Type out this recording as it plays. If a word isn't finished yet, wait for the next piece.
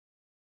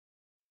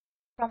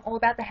from All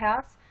About the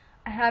House.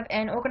 I have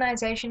an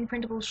organisation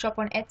printable shop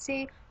on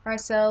Etsy where I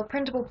sell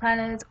printable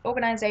planners,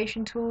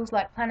 organisation tools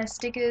like planner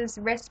stickers,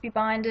 recipe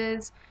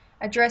binders,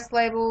 address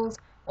labels,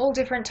 all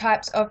different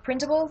types of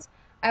printables.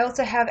 I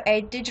also have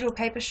a digital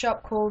paper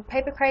shop called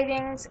Paper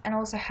Cravings, and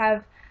also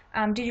have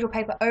digital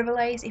paper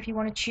overlays if you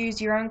want to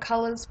choose your own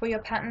colours for your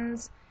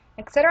patterns,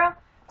 etc.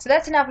 So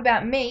that's enough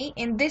about me.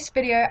 In this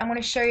video I'm going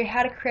to show you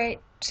how to create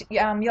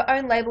your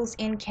own labels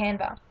in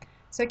Canva.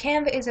 So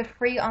Canva is a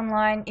free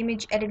online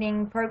image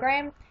editing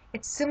program.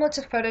 It's similar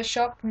to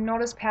Photoshop,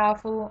 not as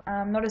powerful,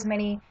 not as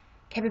many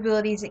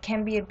capabilities. It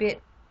can be a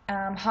bit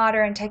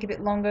harder and take a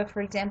bit longer,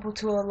 for example,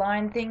 to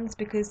align things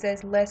because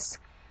there's less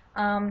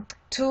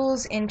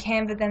tools in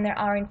Canva than there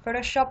are in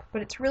Photoshop,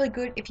 but it's really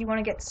good if you want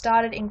to get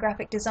started in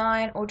graphic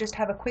design or just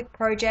have a quick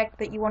project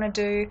that you want to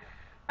do.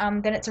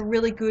 Then it's a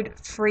really good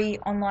free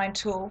online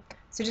tool.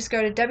 So just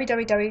go to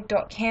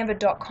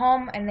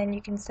www.canva.com and then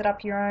you can set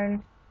up your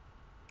own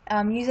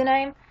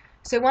username.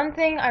 So one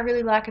thing I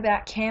really like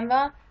about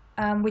Canva,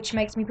 which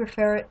makes me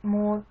prefer it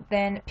more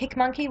than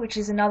PicMonkey, which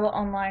is another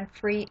online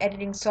free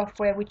editing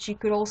software which you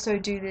could also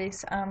do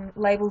these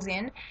labels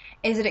in,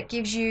 is that it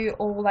gives you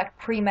all like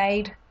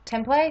pre-made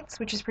templates,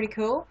 which is pretty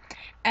cool.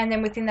 And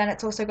then within that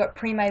it's also got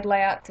pre-made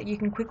layouts that you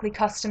can quickly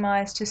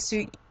customize to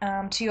suit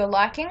to your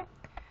liking.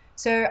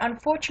 So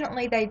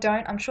unfortunately they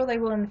don't, I'm sure they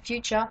will in the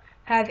future,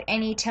 have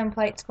any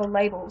templates for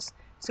labels.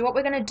 So what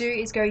we're going to do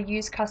is go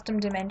use custom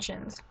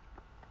dimensions.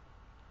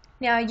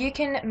 Now you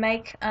can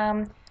make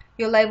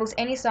your labels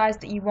any size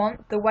that you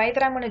want. The way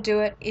that I'm going to do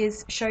it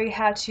is show you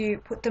how to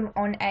put them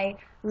on a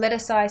letter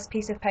size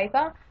piece of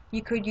paper.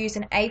 You could use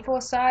an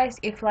A4 size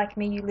if, like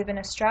me, you live in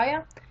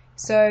Australia.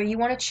 So you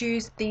want to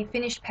choose the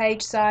finished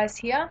page size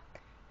here.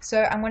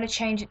 So I'm going to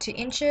change it to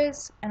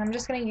inches, and I'm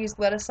just going to use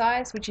letter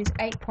size, which is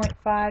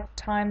 8.5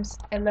 times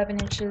 11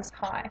 inches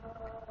high,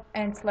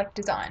 and select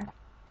design.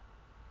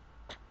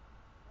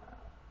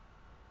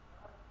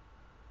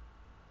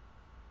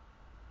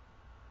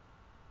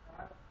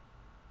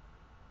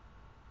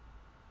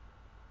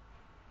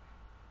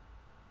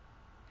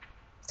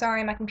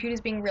 Sorry, my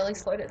computer's being really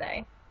slow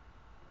today.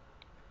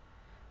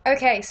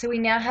 Okay, so we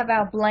now have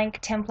our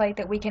blank template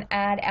that we can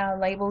add our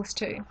labels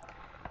to.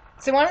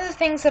 So one of the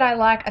things that I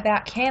like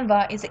about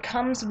Canva is it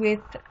comes with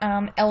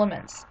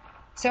elements.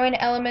 So in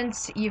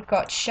elements you've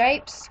got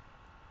shapes.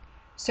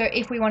 So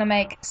if we want to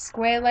make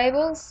square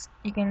labels,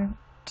 you can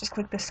just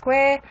click the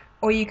square,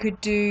 or you could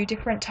do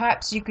different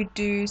types. You could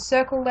do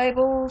circle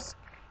labels.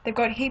 They've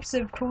got heaps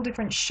of cool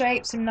different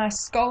shapes, some nice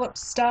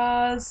scallops,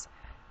 stars,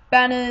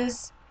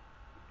 banners,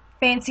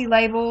 fancy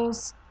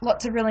labels,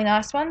 lots of really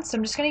nice ones. So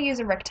I'm just going to use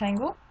a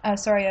rectangle, a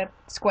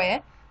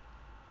square.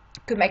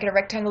 Could make it a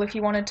rectangle if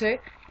you wanted to.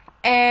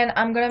 And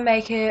I'm going to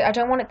make it, I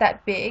don't want it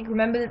that big.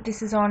 Remember that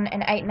this is on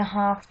an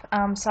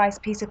 8.5 size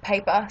piece of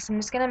paper, so I'm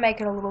just going to make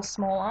it a little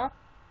smaller.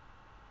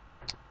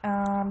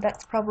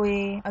 That's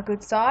probably a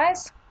good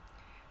size.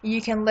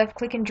 You can left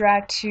click and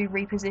drag to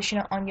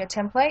reposition it on your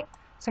template.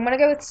 So I'm going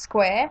to go with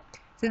square.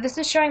 So this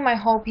is showing my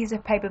whole piece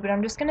of paper, but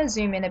I'm just going to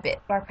zoom in a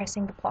bit by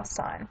pressing the plus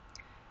sign.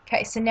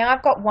 Okay, so now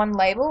I've got one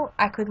label.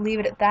 I could leave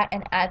it at that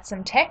and add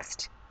some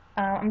text.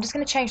 I'm just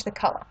going to change the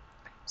color.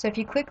 So if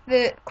you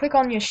click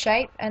on your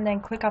shape and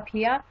then click up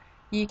here,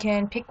 you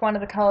can pick one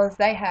of the colors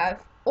they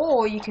have,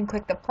 or you can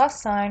click the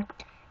plus sign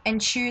and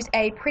choose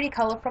a pretty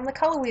color from the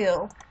color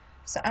wheel.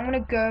 So I'm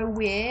going to go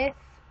with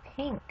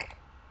pink,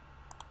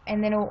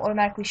 and then it will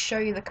automatically show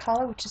you the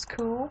color, which is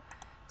cool.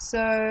 So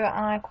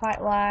I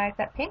quite like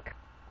that pink.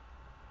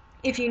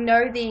 If you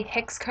know the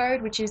hex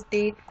code, which is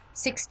the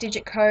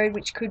 6-digit code,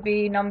 which could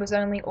be numbers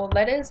only or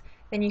letters,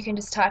 then you can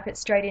just type it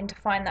straight in to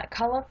find that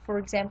color. For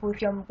example,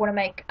 if you want to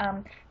make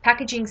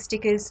packaging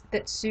stickers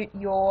that suit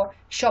your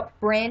shop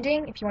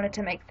branding, if you wanted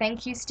to make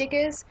thank you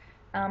stickers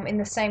in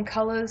the same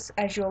colors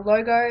as your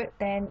logo,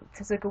 then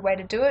this is a good way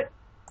to do it.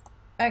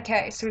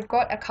 Okay, so we've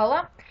got a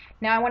color.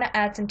 Now I want to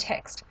add some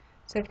text.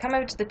 So if you come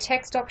over to the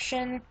text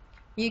option,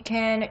 you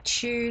can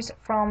choose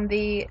from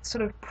the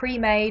sort of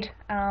pre-made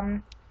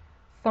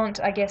font,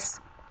 I guess,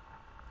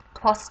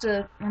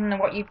 cluster, I don't know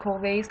what you'd call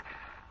these,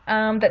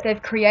 that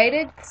they've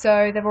created.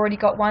 So they've already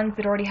got ones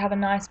that already have a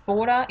nice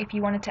border. If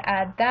you wanted to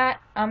add that,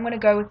 I'm going to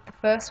go with the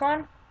first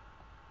one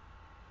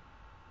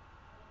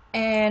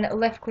and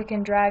left click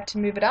and drag to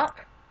move it up,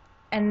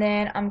 and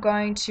then I'm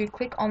going to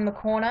click on the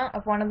corner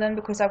of one of them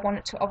because I want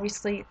it to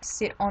obviously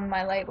sit on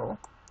my label.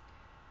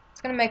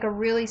 It's going to make a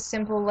really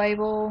simple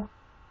label.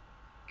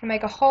 You can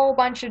make a whole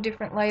bunch of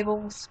different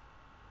labels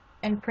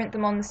and print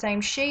them on the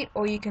same sheet,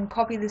 or you can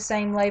copy the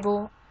same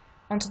label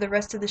onto the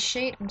rest of the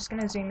sheet. I'm just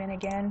going to zoom in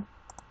again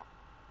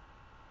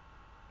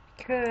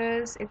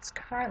because it's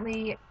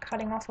currently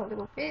cutting off a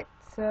little bit,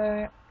 so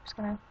I'm just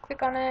going to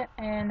click on it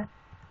and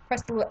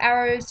press the little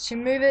arrows to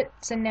move it.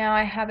 So now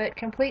I have it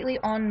completely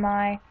on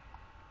my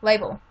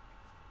label.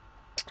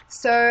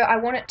 So I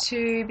want it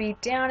to be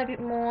down a bit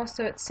more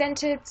so it's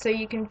centered, so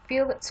you can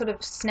feel it sort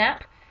of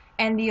snap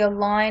and the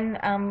align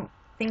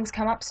things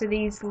come up. So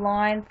these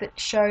lines that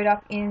showed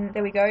up in,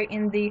 there we go,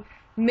 in the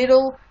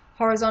middle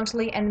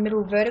horizontally and the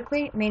middle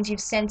vertically, it means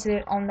you've centered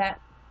it on that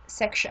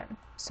section.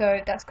 So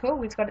that's cool,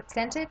 we've got it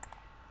centered.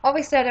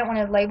 Obviously I don't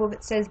want a label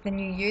that says the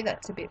new you,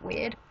 that's a bit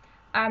weird.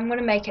 I'm going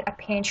to make it a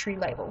pantry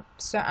label.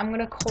 So I'm going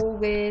to call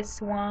this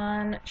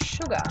one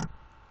sugar,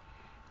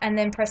 and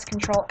then press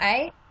Control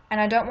A, and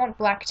I don't want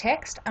black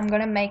text, I'm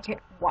going to make it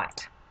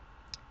white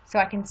so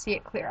I can see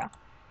it clearer.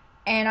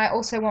 And I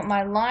also want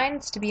my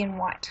lines to be in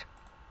white.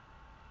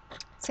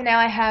 So now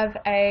I have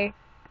a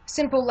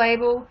simple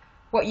label.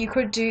 What you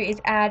could do is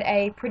add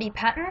a pretty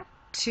pattern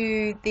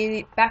to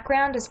the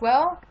background as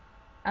well.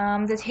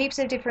 There's heaps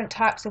of different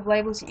types of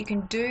labels that you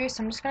can do,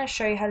 so I'm just going to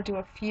show you how to do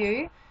a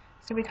few.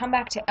 So we come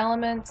back to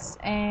elements,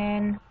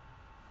 and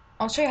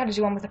I'll show you how to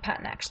do one with a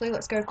pattern actually.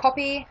 Let's go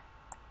copy,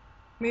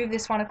 move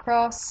this one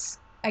across.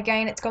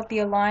 Again, it's got the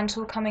align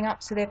tool coming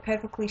up so they're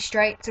perfectly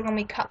straight, so when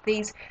we cut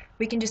these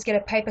we can just get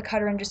a paper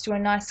cutter and just do a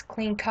nice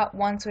clean cut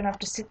once. We don't have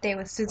to sit there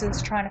with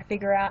scissors trying to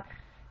figure out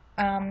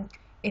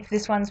if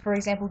this one's, for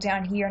example,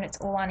 down here and it's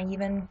all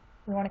uneven.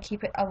 We want to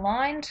keep it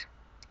aligned.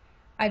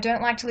 I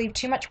don't like to leave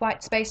too much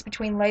white space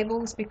between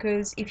labels,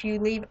 because if you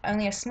leave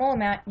only a small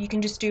amount you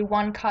can just do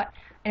one cut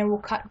and it will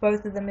cut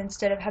both of them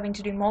instead of having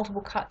to do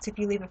multiple cuts if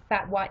you leave a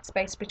fat white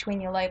space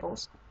between your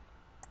labels.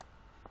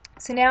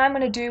 So now I'm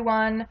going to do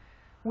one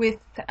with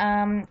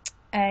a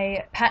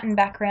pattern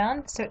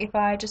background. So if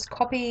I just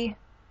copy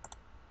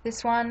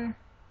this one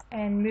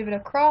and move it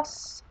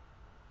across,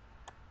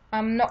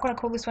 I'm not going to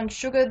call this one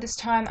sugar this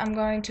time. I'm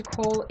going to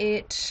call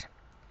it,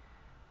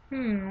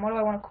 what do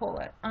I want to call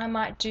it? I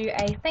might do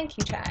a thank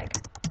you tag.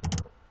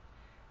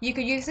 You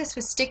could use this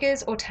for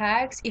stickers or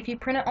tags. If you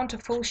print it onto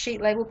full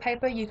sheet label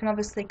paper, you can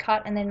obviously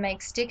cut and then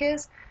make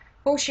stickers.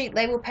 Full sheet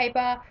label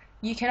paper,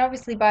 you can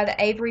obviously buy the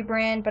Avery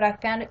brand, but I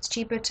found it's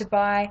cheaper to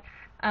buy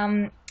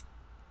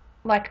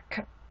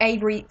like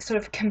Avery sort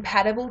of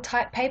compatible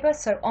type paper.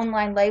 So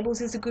Online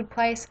Labels is a good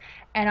place,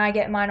 and I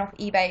get mine off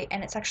eBay,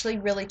 and it's actually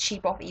really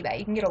cheap off eBay.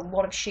 You can get a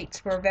lot of sheets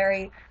for a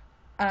very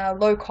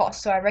low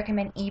cost, so I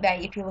recommend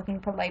eBay if you're looking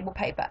for label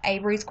paper.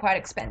 Avery is quite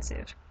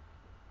expensive.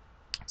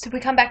 So if we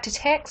come back to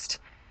text,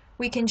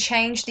 we can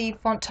change the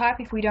font type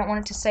if we don't want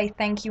it to say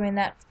thank you in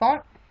that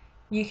font.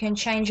 You can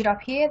change it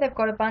up here. They've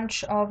got a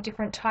bunch of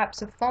different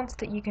types of fonts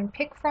that you can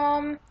pick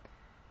from.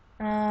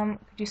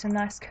 Do some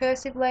nice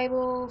cursive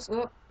labels.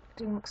 Oh,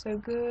 didn't look so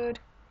good.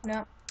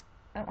 No,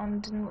 that one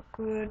didn't look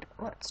good.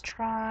 Let's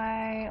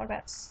try, what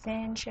about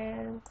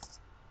Sanchez?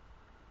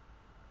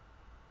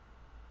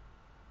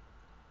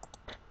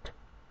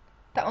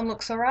 That one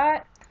looks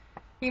alright.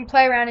 You can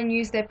play around and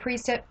use their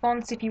preset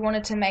fonts. If you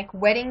wanted to make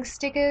wedding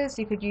stickers,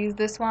 you could use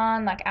this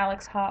one, like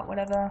Alex Hart,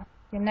 whatever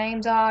your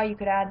names are. You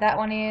could add that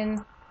one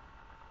in.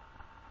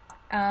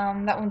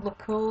 That one would look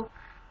cool.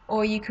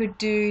 Or you could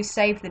do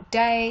save the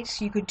date.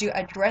 You could do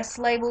address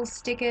label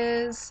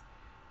stickers.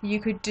 You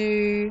could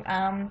do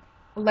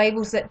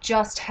labels that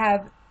just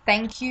have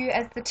thank you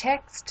as the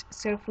text.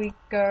 So if we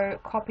go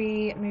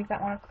copy, move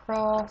that one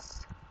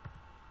across.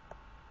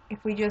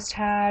 If we just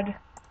had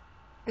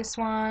this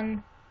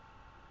one,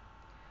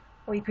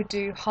 or you could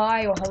do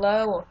hi or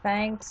hello or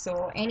thanks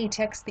or any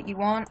text that you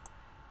want.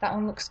 That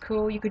one looks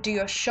cool. You could do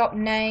your shop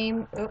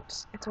name.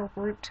 Oops, it's all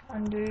grouped.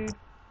 Undo.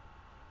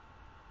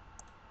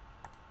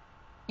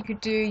 You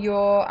could do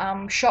your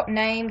shop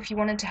name if you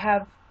wanted to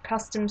have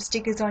custom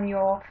stickers on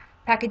your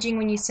packaging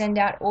when you send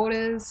out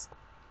orders.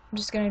 I'm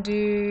just going to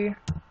do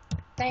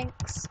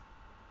thanks,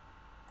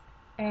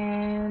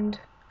 and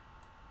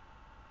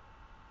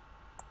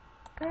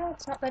oh,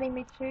 it's not letting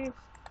me choose.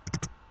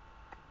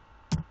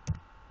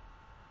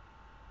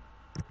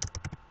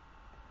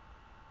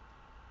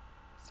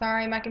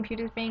 Sorry, my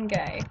computer's being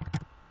gay.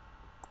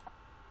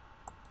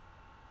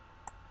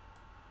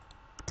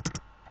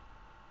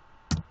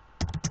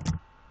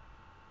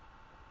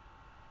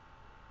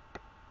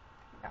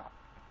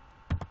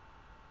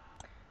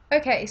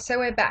 Okay, so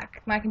we're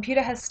back. My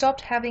computer has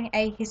stopped having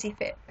a hissy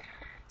fit.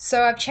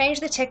 So I've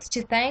changed the text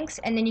to thanks,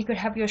 and then you could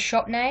have your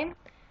shop name.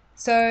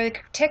 So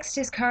text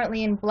is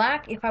currently in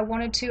black. If I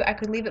wanted to, I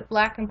could leave it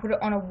black and put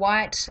it on a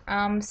white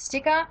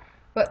sticker.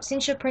 But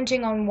since you're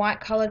printing on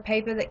white colored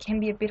paper, that can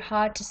be a bit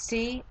hard to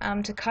see,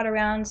 to cut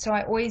around. So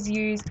I always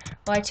use,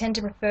 well, I tend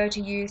to prefer to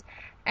use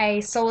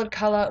a solid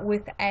color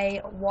with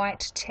a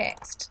white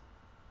text.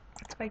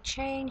 So if I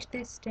change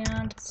this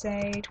down to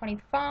say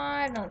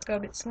 25, now let's go a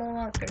bit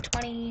smaller, let's go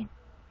 20.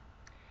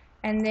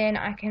 And then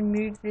I can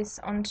move this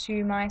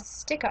onto my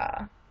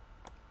sticker.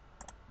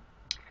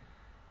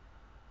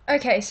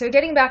 Okay, so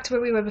getting back to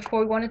where we were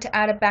before, we wanted to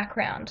add a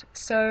background.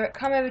 So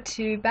come over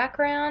to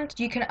background.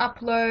 You can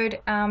upload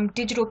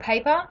digital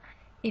paper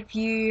if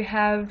you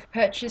have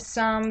purchased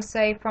some,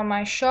 say from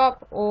my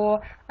shop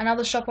or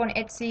another shop on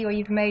Etsy, or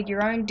you've made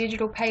your own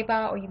digital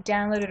paper, or you've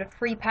downloaded a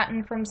free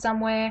pattern from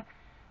somewhere.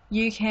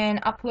 You can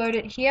upload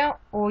it here,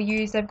 or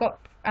use, they've got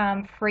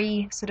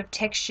free sort of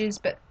textures,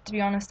 but to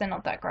be honest they're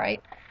not that great.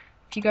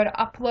 If you go to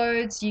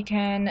uploads, you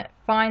can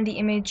find the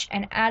image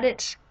and add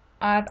it.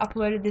 I've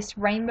uploaded this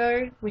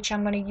rainbow, which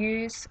I'm going to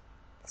use.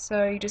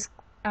 So you just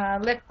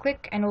left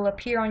click and it will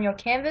appear on your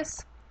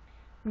canvas.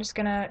 I'm just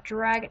going to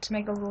drag it to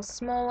make it a little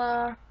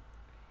smaller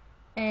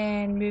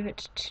and move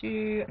it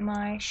to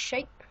my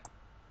shape.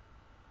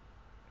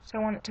 So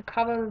I want it to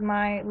cover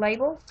my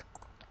labels.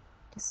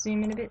 Just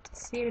zoom in a bit to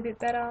see it a bit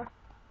better.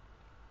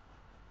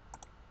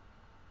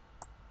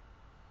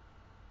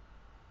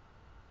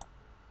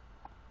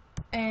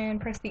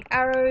 And press the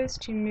arrows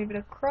to move it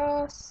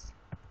across.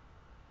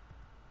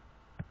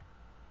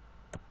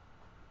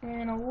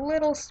 And a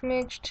little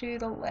smidge to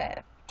the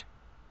left.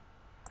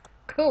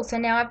 Cool, so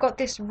now I've got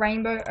this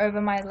rainbow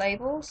over my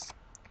labels,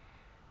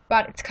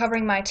 but it's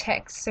covering my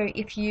text. So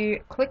if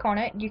you click on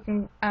it, you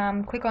can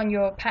click on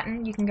your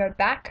pattern, you can go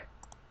back,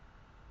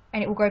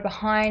 and it will go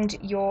behind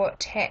your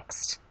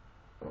text.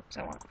 Oops,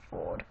 I want it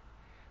forward,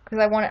 because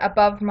I want it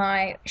above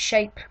my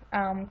shape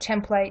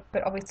template,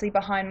 but obviously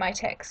behind my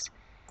text.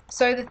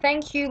 So the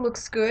thank you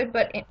looks good,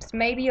 but it's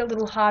maybe a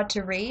little hard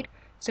to read.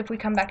 So if we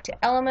come back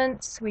to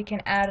elements, we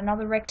can add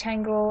another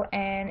rectangle,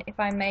 and if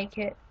I make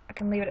it, I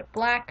can leave it at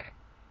black,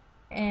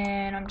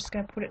 and I'm just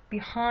going to put it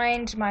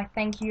behind my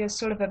thank you as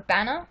sort of a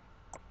banner.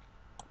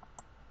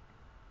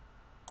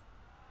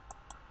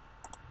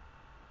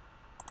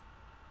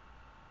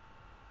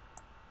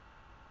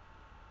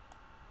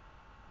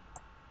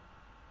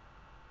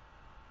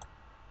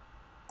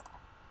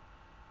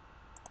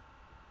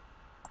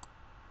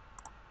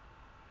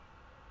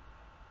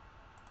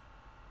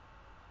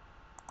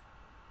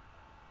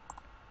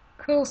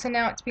 Cool, so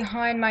now it's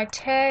behind my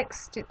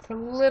text, it's a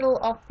little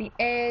off the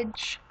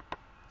edge,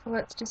 so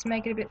let's just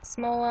make it a bit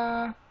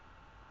smaller.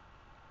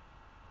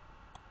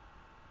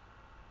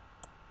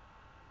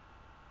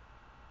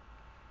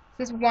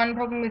 There's one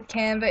problem with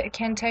Canva, it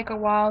can take a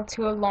while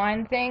to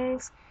align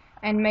things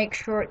and make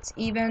sure it's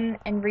even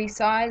and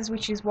resize,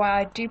 which is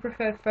why I do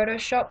prefer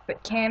Photoshop,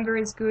 but Canva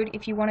is good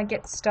if you want to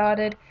get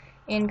started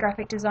in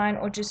graphic design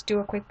or just do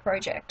a quick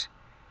project.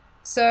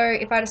 So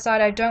if I decide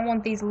I don't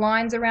want these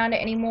lines around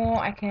it anymore,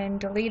 I can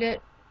delete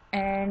it,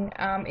 and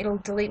it'll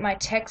delete my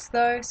text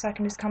though, so I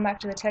can just come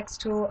back to the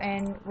text tool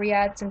and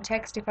re-add some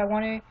text if I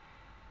want to.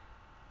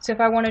 So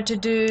if I wanted to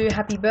do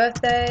happy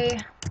birthday,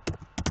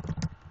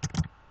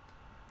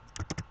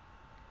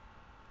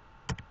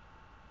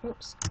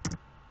 oops,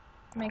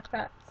 make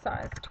that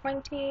size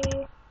 20,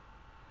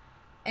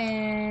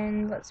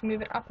 and let's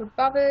move it up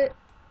above it,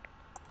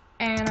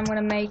 and I'm going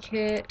to make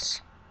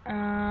it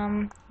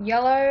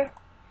yellow.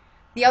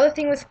 The other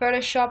thing with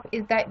Photoshop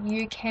is that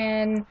you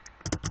can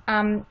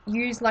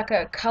use like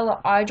a color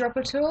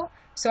eyedropper tool,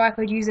 so I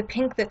could use a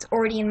pink that's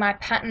already in my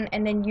pattern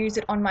and then use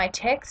it on my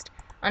text.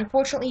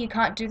 Unfortunately, you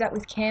can't do that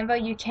with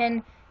Canva. You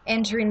can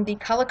enter in the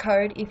color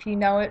code if you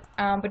know it,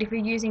 but if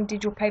you're using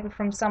digital paper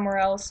from somewhere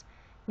else,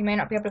 you may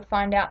not be able to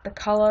find out the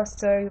color,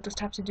 so you'll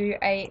just have to do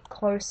a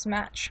close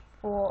match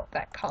for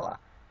that color.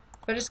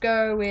 So just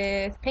go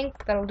with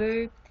pink, that'll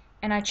do,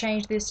 and I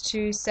change this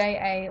to, say,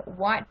 a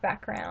white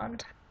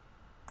background.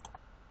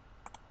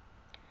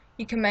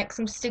 You can make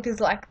some stickers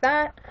like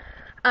that.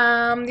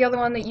 The other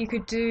one that you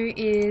could do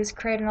is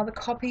create another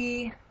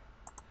copy.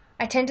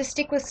 I tend to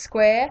stick with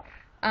square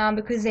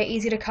because they're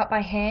easy to cut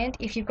by hand.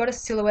 If you've got a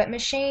silhouette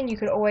machine, you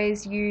could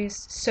always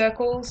use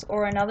circles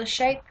or another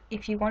shape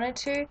if you wanted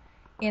to.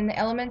 In the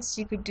elements,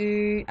 you could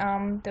do,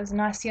 there's a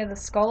nice, the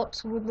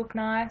scallops would look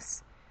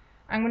nice.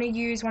 I'm going to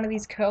use one of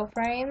these curl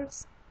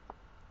frames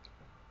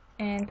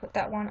and put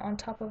that one on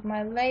top of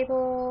my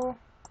label.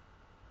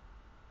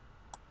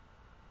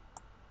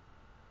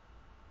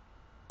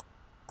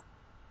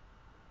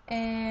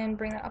 And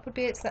bring that up a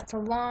bit so that's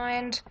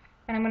aligned,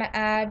 and I'm going to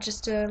add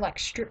just a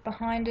strip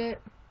behind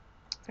it,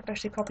 so I can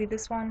actually copy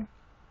this one,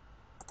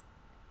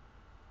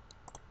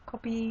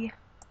 copy,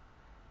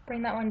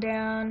 bring that one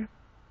down,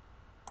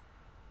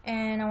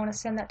 and I want to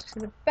send that to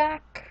the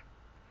back,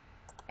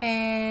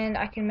 and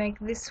I can make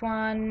this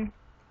one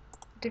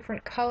a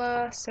different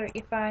color. So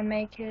if I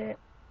make it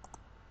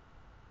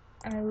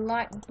a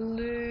light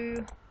blue,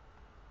 it's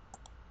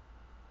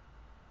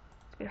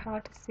a bit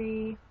hard to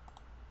see,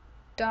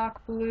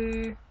 dark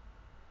blue,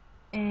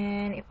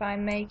 and if I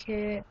make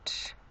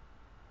it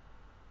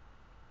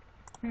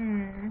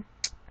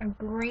a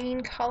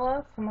green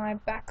color for my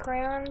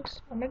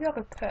background, or maybe I'll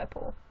go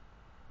purple.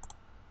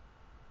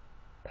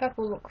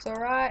 Purple looks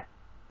alright.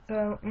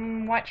 So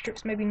white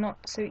strips maybe not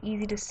so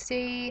easy to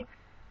see.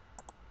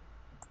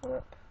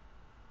 Whoop.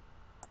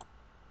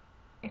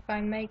 If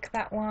I make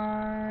that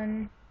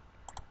one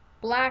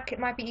black, it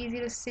might be easy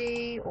to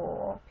see,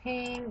 or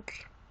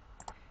pink.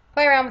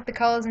 Play around with the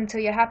colors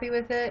until you're happy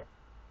with it.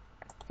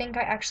 I think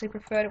I actually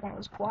preferred it when it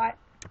was white.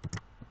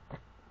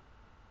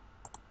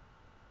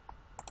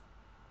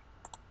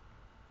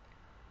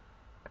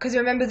 Because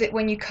remember that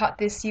when you cut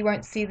this, you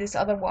won't see this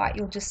other white,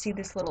 you'll just see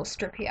this little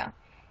strip here.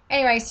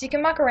 Anyway, so you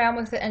can muck around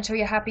with it until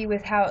you're happy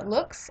with how it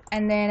looks,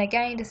 and then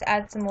again, just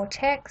add some more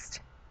text.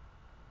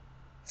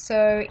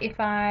 So if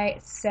I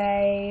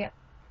say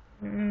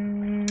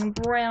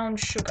brown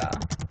sugar,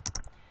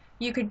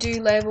 you could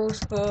do labels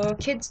for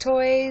kids'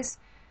 toys,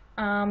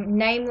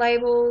 Name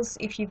labels,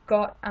 if you've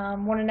got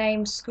want to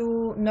name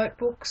school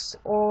notebooks,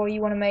 or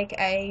you want to make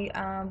a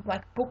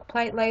like book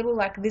plate label,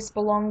 like this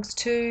belongs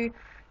to.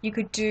 You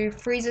could do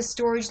freezer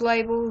storage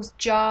labels,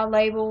 jar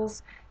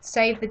labels,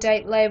 save the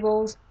date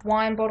labels,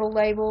 wine bottle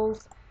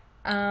labels,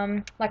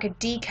 like a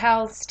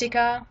decal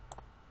sticker,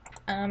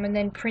 and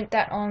then print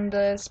that on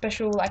the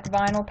special like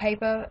vinyl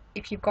paper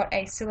if you've got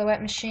a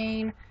silhouette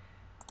machine.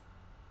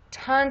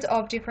 Tons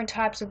of different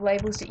types of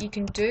labels that you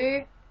can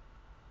do.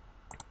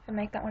 And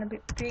make that one a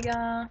bit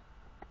bigger.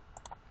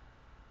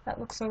 That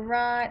looks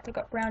alright. They've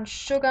got brown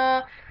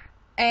sugar,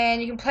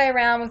 and you can play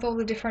around with all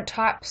the different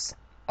types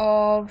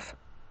of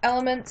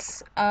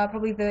elements.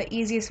 Probably the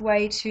easiest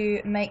way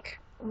to make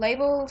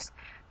labels.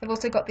 They've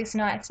also got this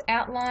nice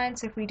outline,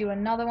 so if we do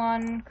another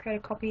one, create a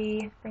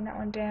copy, bring that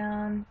one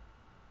down,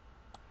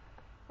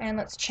 and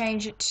let's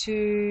change it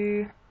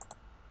to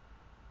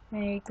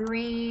a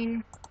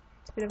green.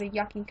 It's a bit of a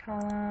yucky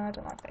colour, I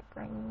don't like that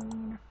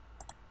green.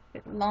 A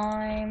bit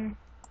lime.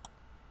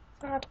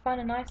 It's hard to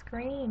find a nice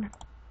green.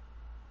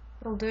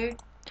 It'll do.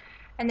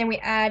 And then we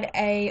add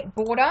a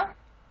border.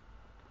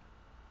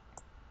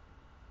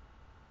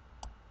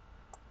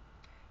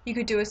 You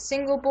could do a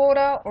single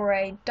border or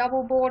a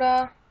double border.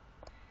 I'm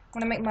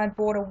going to make my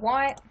border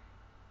white.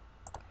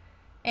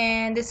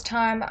 And this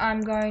time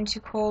I'm going to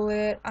call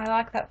it, I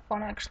like that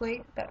font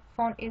actually, that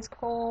font is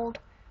called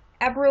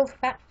Abril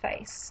Fat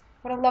Face.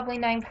 What a lovely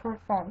name for a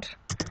font.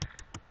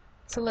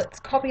 So let's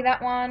copy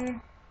that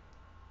one.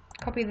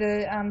 Copy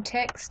the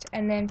text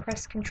and then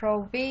press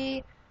Ctrl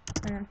V.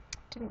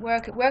 Didn't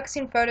work. It works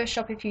in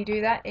Photoshop if you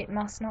do that. It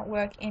must not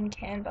work in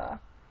Canva.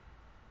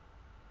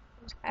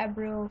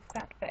 Abril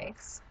Fat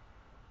Face.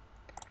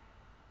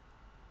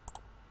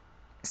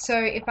 So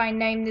if I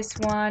name this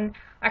one,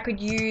 I could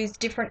use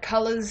different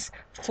colors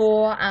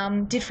for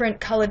different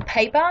colored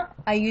paper.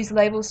 I use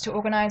labels to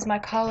organize my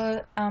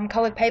colored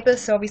paper,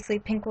 so obviously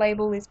pink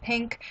label is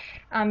pink.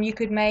 You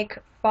could make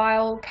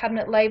file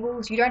cabinet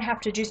labels. You don't have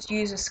to just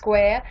use a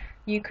square.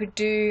 You could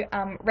do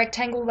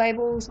rectangle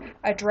labels,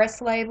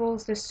 address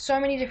labels. There's so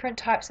many different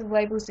types of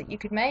labels that you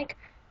could make.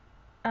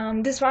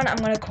 This one I'm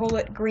going to call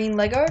it Green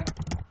Lego.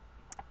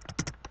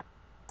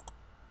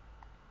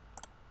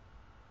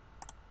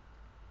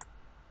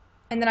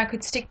 And then I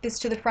could stick this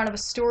to the front of a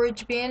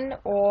storage bin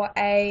or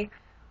a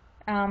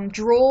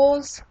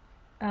drawers,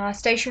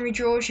 stationery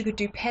drawers. You could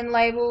do pen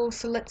labels.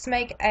 So let's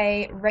make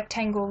a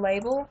rectangle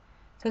label.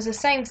 So it's the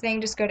same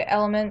thing, just go to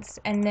elements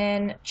and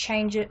then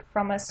change it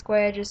from a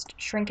square, just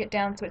shrink it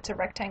down so it's a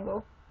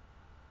rectangle.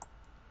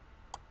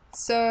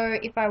 So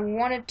if I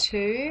wanted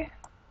to,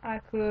 I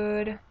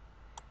could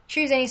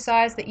choose any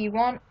size that you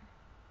want,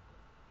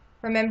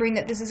 remembering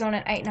that this is on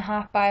an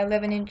 8.5 by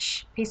 11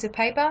 inch piece of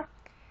paper.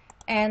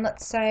 And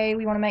let's say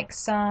we want to make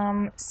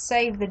some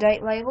save the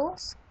date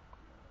labels.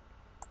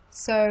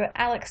 So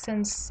Alex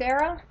and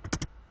Sarah.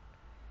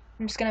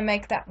 I'm just going to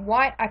make that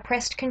white. I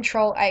pressed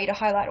Ctrl A to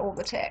highlight all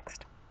the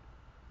text.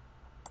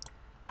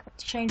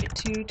 Let's change it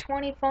to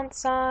 20 font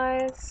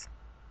size.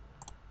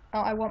 Oh,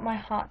 I want my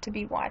heart to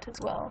be white as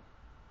well.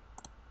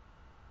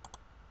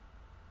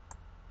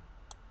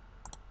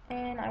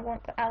 And I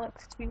want the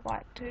Alex to be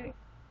white too.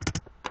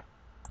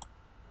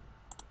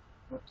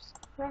 Whoops,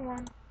 wrong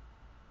one.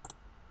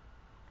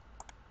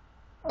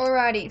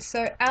 Alrighty,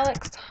 so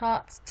Alex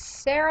hearts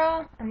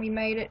Sarah, and we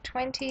made it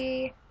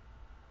 20.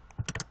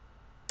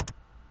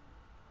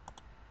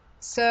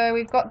 So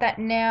we've got that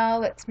now.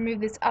 Let's move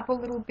this up a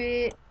little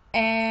bit,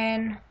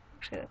 and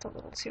actually that's a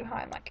little too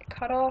high, I might get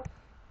cut off.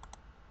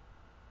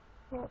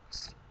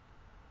 Whoops.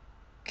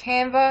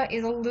 Canva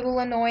is a little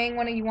annoying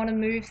when you want to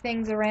move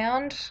things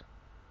around.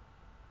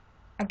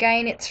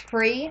 Again, it's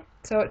free,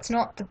 so it's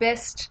not the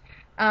best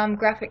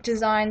graphic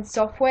design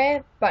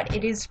software, but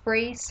it is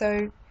free,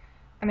 so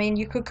I mean,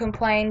 you could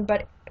complain,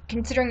 but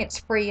considering it's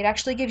free, it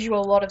actually gives you a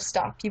lot of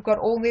stuff. You've got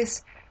all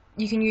this,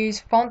 you can use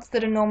fonts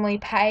that are normally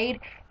paid.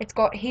 It's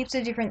got heaps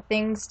of different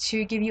things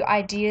to give you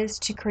ideas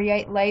to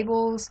create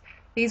labels.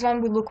 These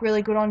ones would look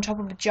really good on top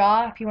of a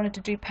jar if you wanted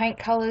to do paint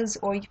colors,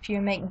 or if you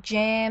make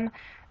jam.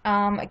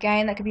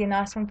 Again, that could be a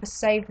nice one for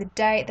save the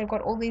date. They've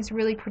got all these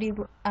really pretty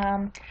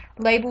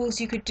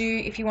labels you could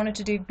do if you wanted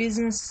to do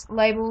business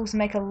labels,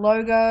 make a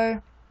logo.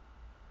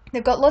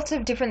 They've got lots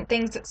of different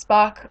things that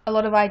spark a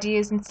lot of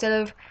ideas instead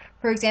of,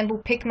 for example,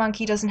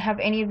 PicMonkey doesn't have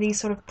any of these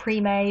sort of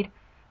pre-made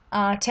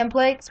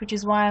templates, which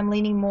is why I'm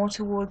leaning more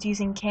towards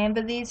using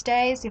Canva these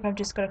days if I've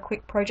just got a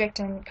quick project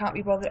and can't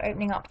be bothered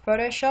opening up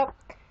Photoshop.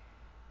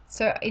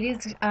 So it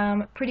is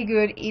pretty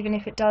good, even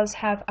if it does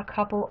have a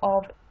couple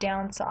of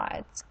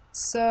downsides.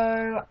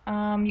 So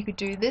you could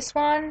do this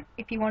one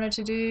if you wanted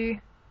to do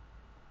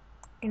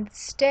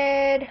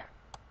instead.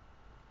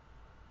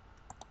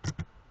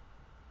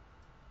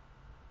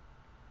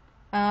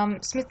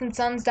 Smith &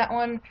 Sons, that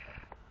one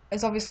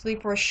is obviously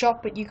for a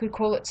shop, but you could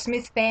call it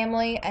Smith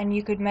Family, and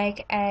you could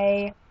make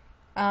a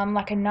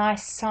like a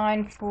nice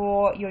sign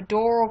for your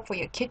door or for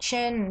your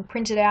kitchen and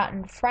print it out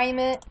and frame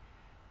it.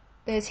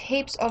 There's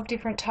heaps of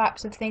different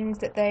types of things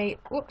that they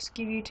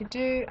give you to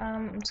do.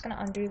 I'm just going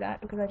to undo that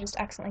because I just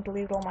accidentally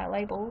deleted all my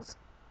labels.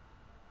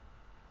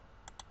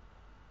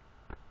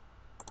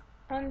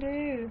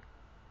 Undo.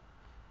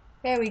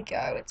 There we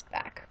go, it's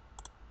back.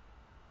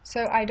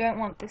 So I don't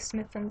want this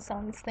Smith &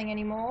 Sons thing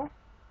anymore.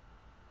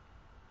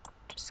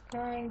 Just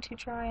going to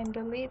try and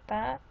delete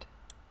that.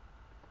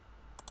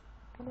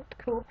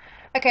 Cool.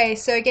 Okay,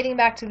 so getting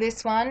back to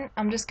this one,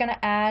 I'm just going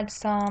to add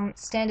some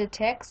standard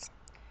text.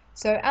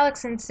 So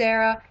Alex and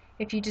Sarah,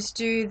 if you just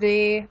do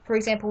the, for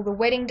example, the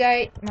wedding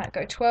date, you might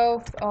go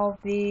 12th of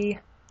the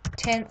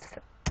 10th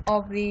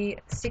of the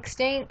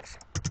 16th,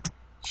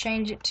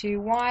 change it to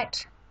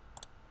white,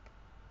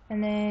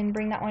 and then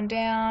bring that one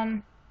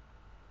down.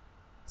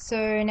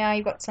 So now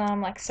you've got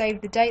some like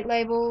save the date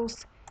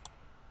labels.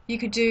 You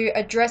could do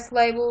address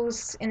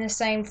labels in the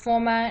same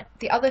format.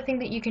 The other thing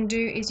that you can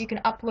do is you can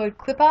upload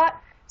clip art.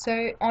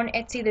 So on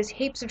Etsy there's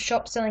heaps of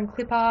shops selling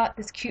clip art.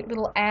 There's cute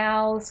little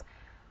owls,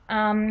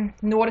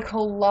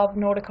 nautical, love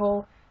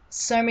nautical.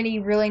 So many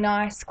really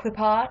nice clip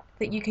art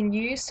that you can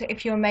use. So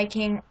if you're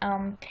making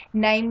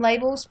name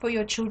labels for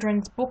your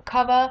children's book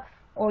cover,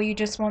 or you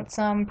just want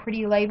some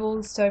pretty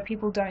labels so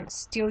people don't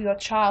steal your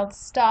child's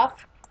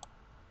stuff,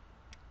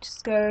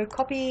 just go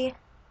copy.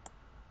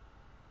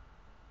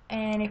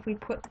 And if we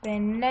put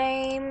their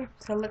name,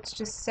 so let's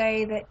just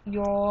say that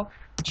your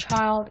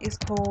child is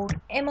called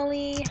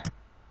Emily,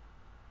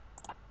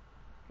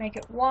 make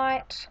it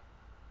white.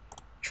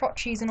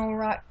 Trotchi's an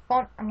alright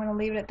font. I'm going to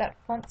leave it at that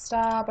font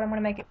style, but I'm going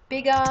to make it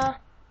bigger.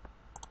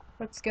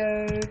 Let's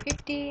go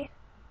 50.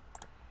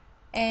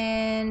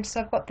 And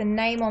so I've got the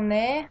name on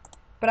there,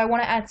 but I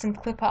want to add some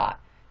clip art.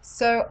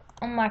 So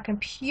on my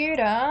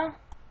computer,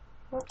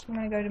 whoops, I'm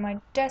going to go to my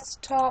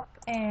desktop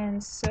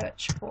and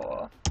search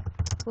for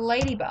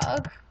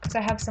ladybug, because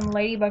I have some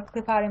ladybug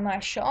clip art in my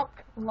shop.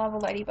 Love a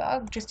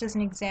ladybug, just as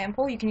an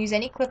example. You can use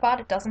any clip art,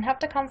 it doesn't have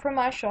to come from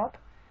my shop.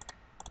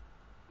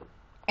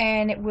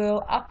 And it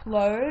will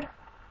upload,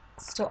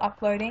 it's still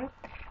uploading.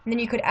 And then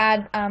you could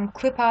add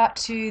clip art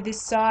to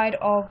this side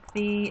of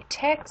the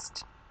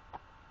text.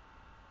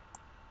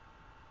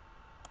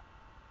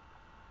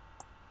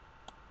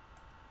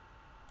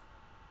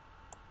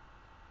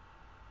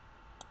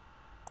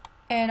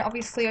 And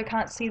obviously I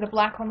can't see the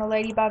black on the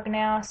ladybug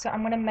now, so I'm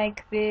going to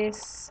make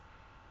this,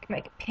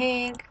 make it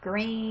pink,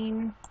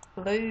 green,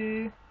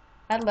 blue.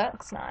 That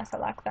looks nice, I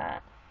like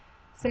that.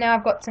 So now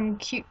I've got some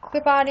cute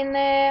clip art in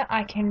there.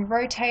 I can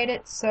rotate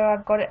it so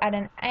I've got it at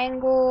an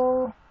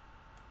angle.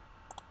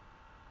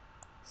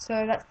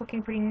 So that's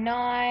looking pretty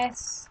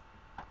nice.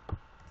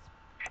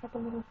 Push up a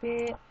little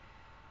bit.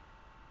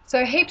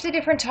 So heaps of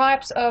different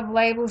types of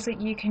labels that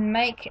you can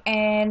make,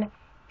 and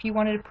if you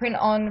wanted to print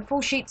on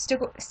full sheet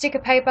sticker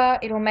paper,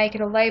 it'll make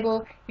it a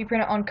label. If you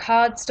print it on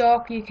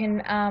cardstock, you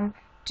can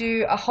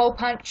do a hole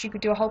punch. You could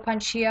do a hole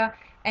punch here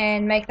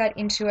and make that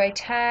into a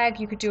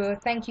tag. You could do a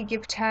thank you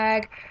gift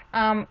tag.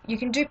 You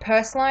can do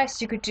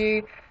personalized. You could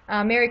do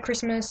Merry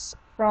Christmas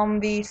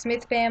from the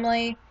Smith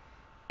family.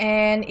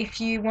 And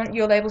if you want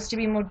your labels to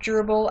be more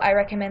durable, I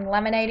recommend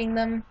laminating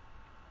them.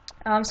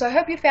 So I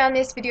hope you found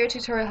this video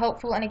tutorial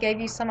helpful and it gave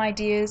you some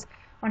ideas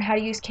on how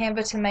to use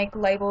Canva to make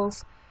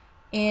labels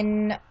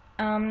in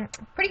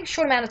pretty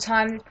short amount of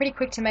time. It's pretty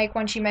quick to make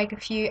once you make a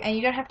few, and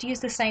you don't have to use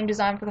the same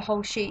design for the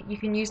whole sheet. You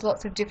can use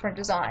lots of different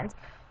designs.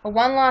 But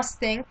one last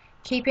thing,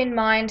 keep in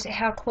mind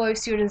how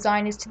close your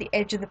design is to the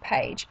edge of the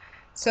page.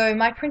 So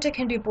my printer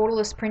can do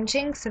borderless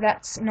printing, so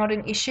that's not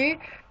an issue.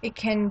 It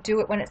can do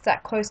it when it's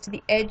that close to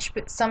the edge,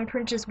 but some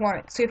printers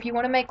won't. So if you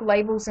want to make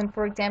labels and,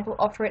 for example,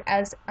 offer it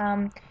as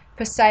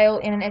for sale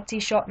in an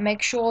Etsy shop,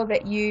 make sure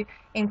that you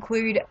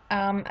include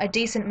a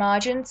decent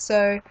margin.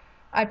 So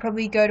I'd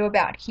probably go to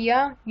about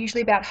here,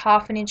 usually about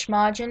 1/2 inch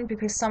margin,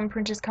 because some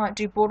printers can't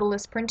do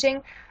borderless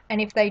printing,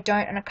 and if they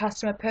don't and a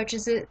customer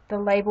purchases it, the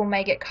label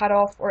may get cut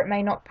off or it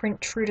may not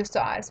print true to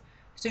size.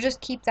 So just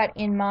keep that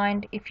in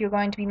mind if you're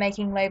going to be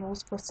making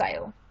labels for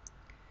sale.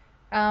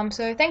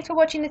 So thanks for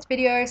watching this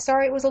video.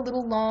 Sorry it was a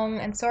little long,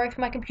 and sorry for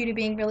my computer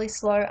being really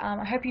slow.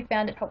 I hope you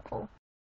found it helpful.